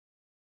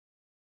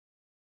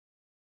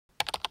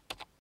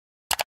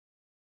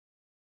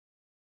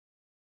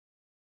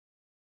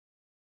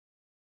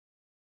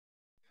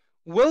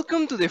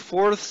Welcome to the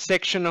fourth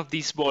section of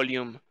this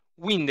volume,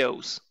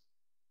 Windows.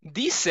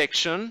 This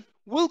section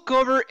will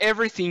cover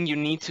everything you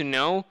need to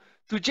know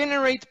to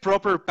generate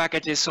proper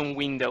packages on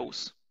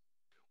Windows.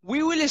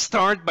 We will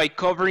start by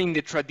covering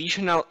the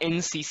traditional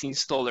NSIS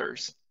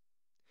installers.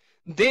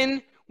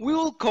 Then we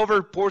will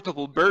cover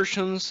portable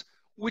versions,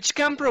 which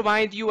can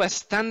provide you a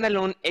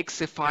standalone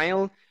exe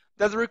file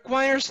that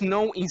requires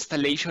no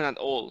installation at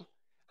all,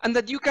 and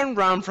that you can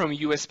run from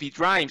USB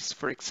drives,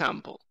 for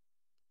example.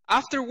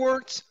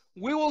 Afterwards,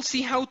 we will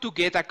see how to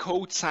get a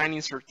code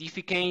signing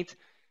certificate,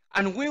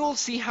 and we will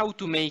see how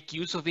to make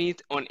use of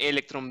it on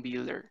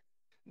electron-builder.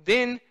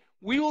 Then,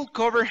 we will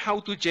cover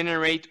how to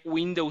generate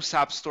Windows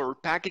App Store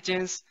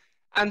packages,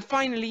 and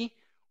finally,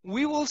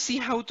 we will see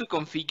how to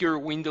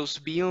configure Windows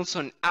builds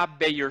on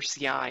AppBayer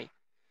CI,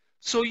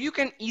 so you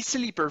can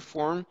easily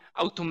perform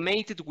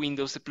automated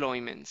Windows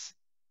deployments.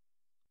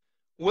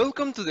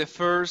 Welcome to the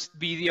first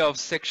video of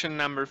section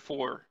number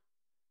 4,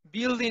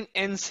 Building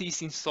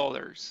NSIS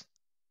Installers.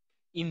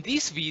 In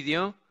this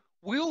video,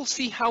 we will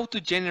see how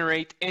to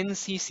generate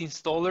NSIS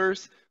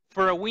installers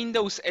for a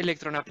Windows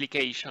Electron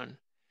application,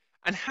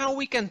 and how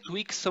we can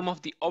tweak some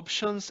of the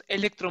options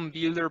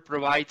electron-builder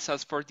provides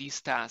us for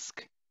this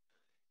task.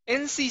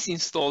 NSIS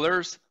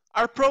installers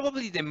are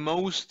probably the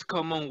most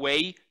common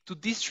way to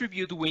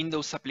distribute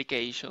Windows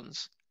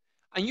applications,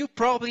 and you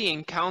probably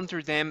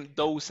encounter them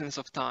dozens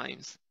of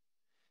times.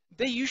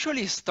 They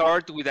usually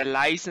start with a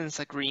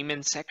license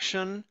agreement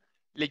section,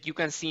 like you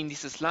can see in this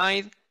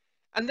slide,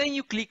 and then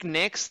you click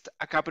Next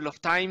a couple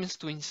of times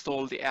to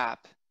install the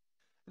app.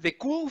 The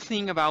cool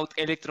thing about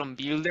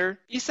electron-builder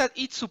is that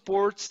it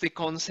supports the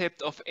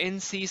concept of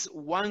NSIS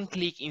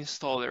one-click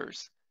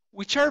installers,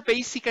 which are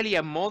basically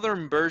a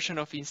modern version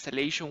of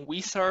installation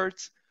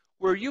wizards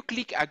where you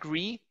click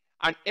Agree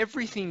and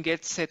everything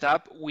gets set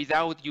up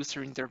without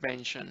user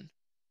intervention.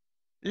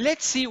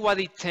 Let's see what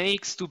it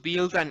takes to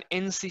build an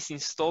NSIS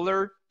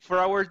installer for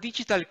our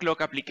digital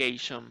clock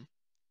application.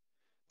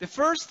 The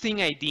first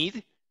thing I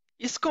did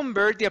is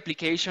convert the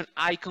application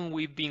icon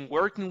we've been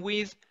working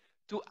with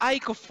to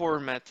ICO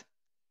format,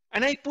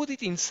 and I put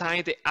it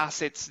inside the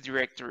assets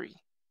directory.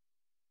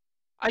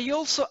 I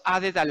also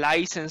added a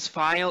license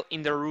file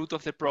in the root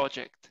of the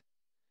project.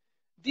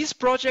 This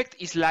project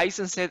is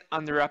licensed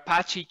under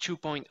Apache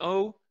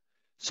 2.0,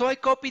 so I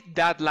copied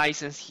that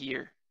license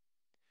here.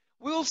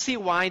 We'll see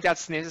why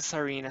that's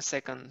necessary in a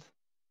second.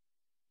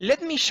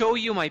 Let me show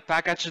you my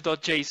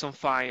package.json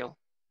file.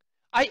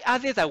 I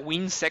added a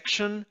win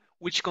section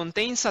which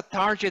contains a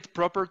target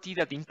property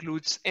that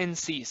includes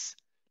NSIS,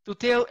 to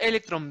tell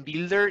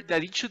electron-builder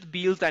that it should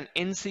build an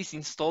NSIS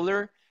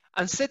installer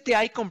and set the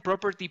icon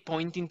property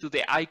pointing to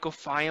the ICO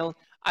file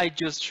I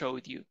just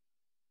showed you.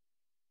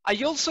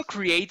 I also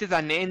created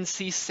an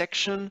NSIS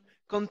section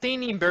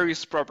containing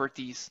various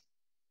properties.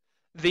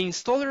 The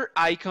installer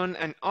icon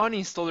and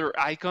uninstaller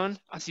icon,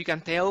 as you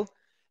can tell,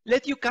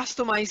 let you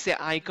customize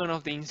the icon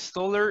of the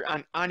installer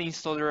and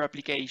uninstaller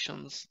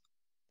applications.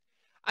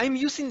 I'm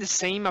using the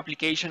same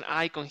application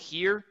icon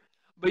here,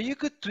 but you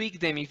could tweak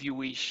them if you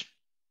wish.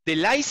 The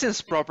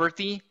license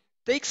property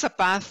takes a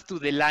path to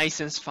the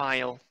license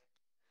file.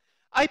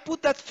 I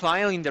put that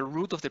file in the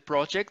root of the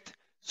project,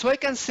 so I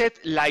can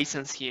set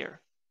license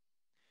here.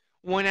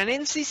 When an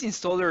NSIS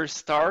installer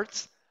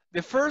starts,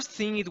 the first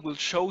thing it will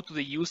show to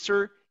the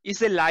user is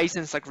the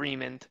license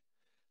agreement.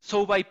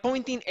 So by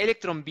pointing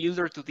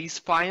electron-builder to this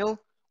file,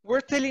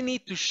 we're telling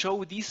it to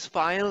show this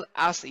file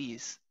as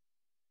is.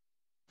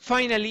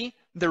 Finally,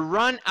 the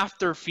run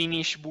after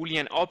finish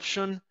Boolean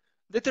option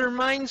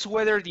determines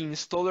whether the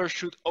installer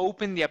should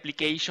open the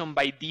application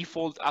by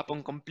default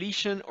upon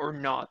completion or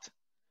not.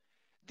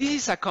 This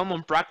is a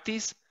common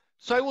practice,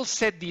 so I will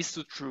set this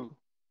to true.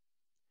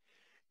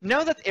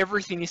 Now that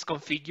everything is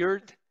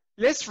configured,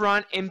 let's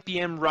run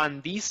npm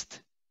run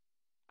dist,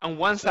 and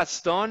once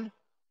that's done,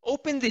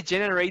 open the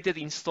generated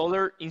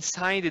installer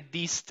inside the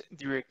dist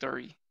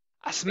directory.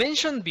 As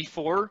mentioned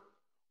before,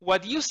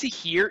 what you see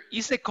here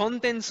is the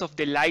contents of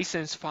the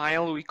license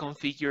file we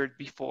configured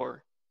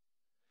before.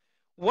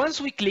 Once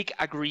we click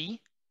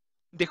Agree,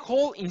 the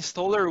whole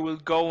installer will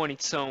go on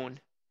its own.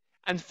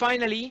 And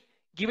finally,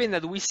 given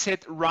that we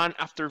set Run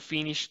After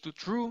Finish to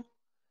True,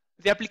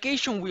 the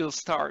application will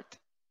start.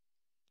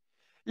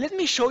 Let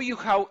me show you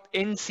how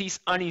NSIS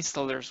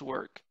uninstallers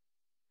work.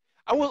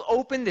 I will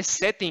open the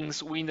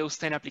Settings Windows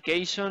 10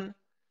 application,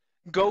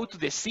 go to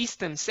the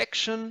System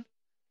section,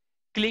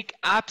 click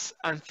Apps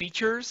and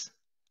Features,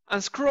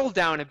 and scroll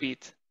down a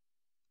bit.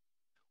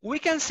 We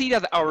can see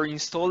that our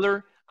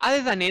installer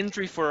added an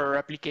entry for our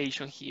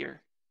application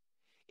here.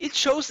 It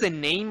shows the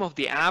name of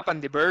the app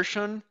and the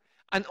version,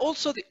 and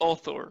also the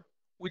author,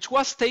 which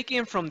was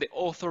taken from the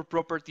author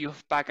property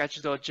of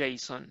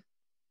package.json.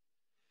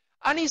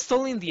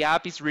 Uninstalling the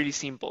app is really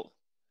simple.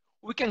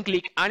 We can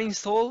click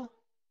Uninstall,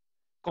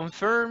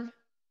 Confirm,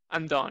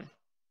 and Done.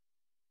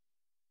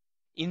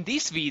 In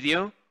this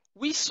video,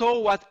 we saw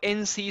what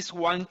NSIS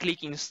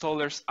one-click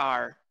installers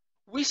are.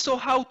 We saw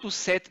how to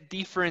set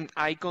different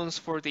icons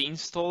for the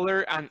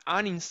installer and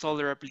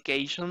uninstaller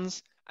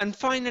applications, and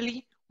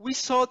finally, we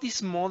saw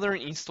these modern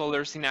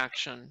installers in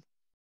action.